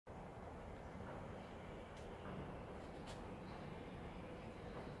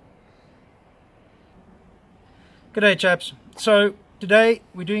G'day chaps. So today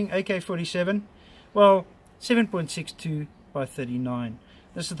we're doing AK-47, well 7.62 by 39.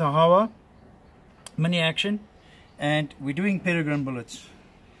 This is the Hawa mini action and we're doing Peregrine bullets.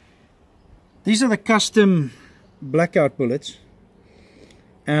 These are the custom blackout bullets.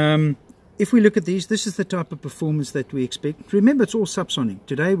 If we look at these, this is the type of performance that we expect. Remember, it's all subsonic.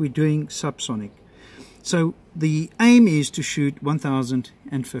 Today we're doing subsonic. So the aim is to shoot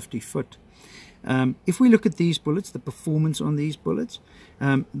 1050 foot. If we look at these bullets, the performance on these bullets,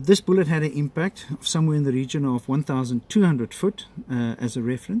 this bullet had an impact of somewhere in the region of 1200 foot as a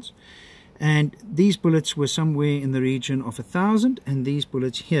reference, and these bullets were somewhere in the region of 1000, and these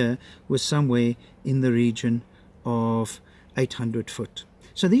bullets here were somewhere in the region of 800 foot.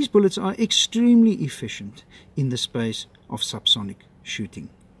 So these bullets are extremely efficient in the space of subsonic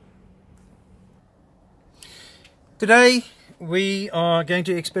shooting. Today we are going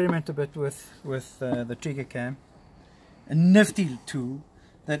to experiment a bit with the TRIGGERCAM, a nifty tool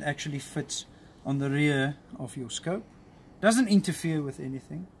that actually fits on the rear of your scope. Doesn't interfere with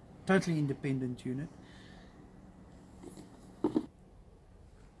anything, totally independent unit.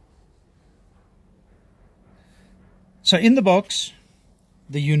 So in the box,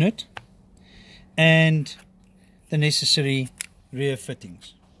 the unit and the necessary rear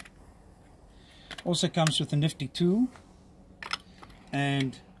fittings. Also comes with a nifty tool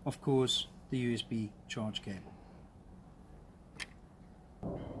and of course the USB charge cable.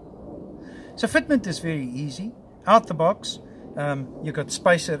 So fitment is very easy. Out the box you've got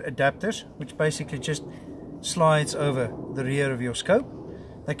spacer adapters which basically just slides over the rear of your scope.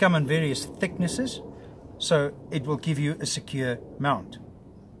 They come in various thicknesses, so it will give you a secure mount.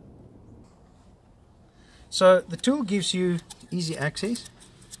 So the tool gives you easy access.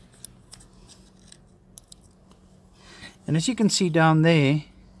 And as you can see down there,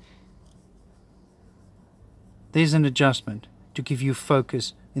 there's an adjustment to give you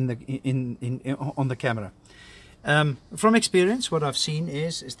focus on the camera. From experience, what I've seen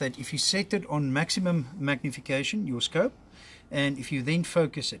is that if you set it on maximum magnification, your scope, and if you then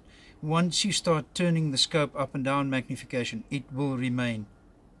focus it, once you start turning the scope up and down magnification, it will remain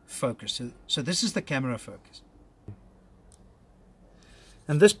focused. So this is the camera focus.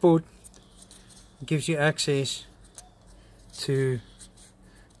 And this port gives you access to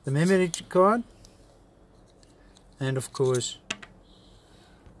the memory card, and of course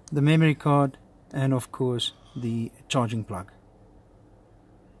the memory card, and of course the charging plug.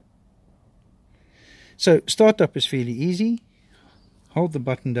 So startup is fairly easy. Hold the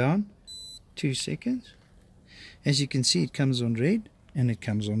button down, 2 seconds. As you can see, it comes on red and it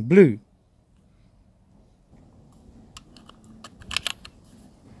comes on blue.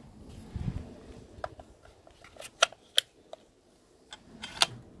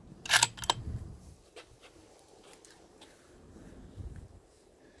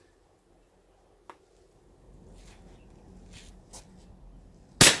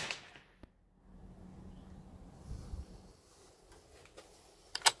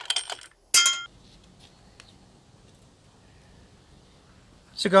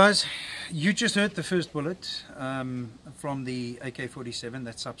 So guys, you just heard the first bullet from the AK-47,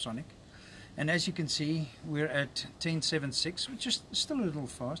 that's subsonic. And as you can see, we're at 10.76, which is still a little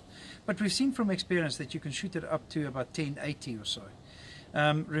fast. But we've seen from experience that you can shoot it up to about 10.80 or so.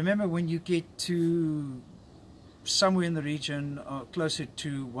 Remember, when you get to somewhere in the region closer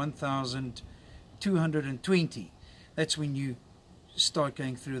to 1220, that's when you start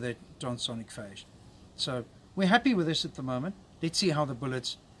going through that transonic phase. So we're happy with this at the moment. Let's see how the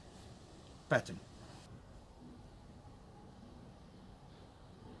bullets pattern.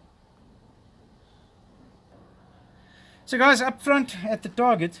 So guys, up front at the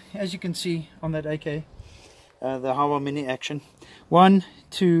target, as you can see on that AK, the Hawa mini action, 1,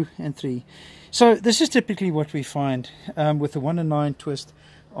 2 and 3. So this is typically what we find with the 1-9 twist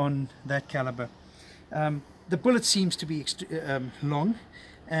on that caliber. The bullet seems to be long,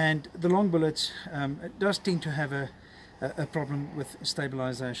 and the long bullets it does tend to have a problem with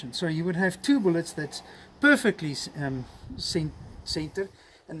stabilization. So you would have 2 bullets that's perfectly centered,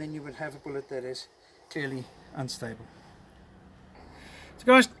 and then you would have a bullet that is clearly unstable. So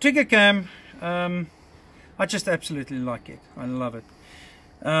guys, TRIGGERCAM, I just absolutely like it. I love it.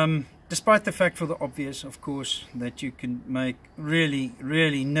 Despite the fact, for the obvious, of course, that you can make really,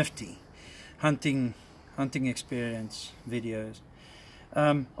 really nifty hunting experience videos.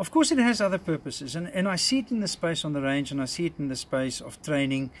 Of course it has other purposes, and I see it in the space on the range, and I see it in the space of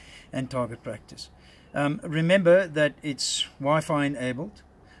training and target practice. Remember that it's Wi-Fi enabled,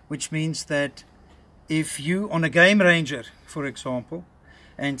 which means that if you on a game ranger, for example,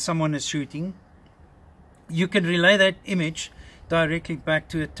 and someone is shooting, you can relay that image directly back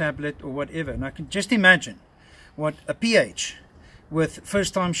to a tablet or whatever. And I can just imagine what a PH with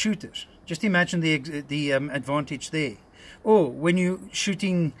first-time shooters, just imagine the advantage there. Or when you're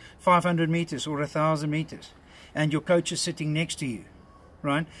shooting 500 meters or 1,000 meters and your coach is sitting next to you,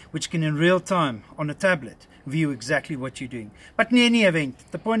 right, which can in real time on a tablet view exactly what you're doing. But in any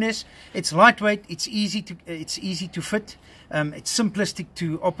event, the point is, it's lightweight, it's easy to fit, it's simplistic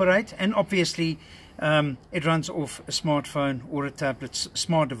to operate, and obviously it runs off a smartphone or a tablet,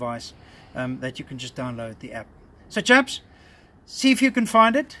 smart device that you can just download the app. So chaps, see if you can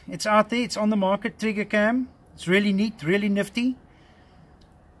find it. It's out there, it's on the market, TRIGGERCAM. It's really neat, really nifty.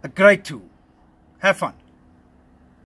 A great tool. Have fun.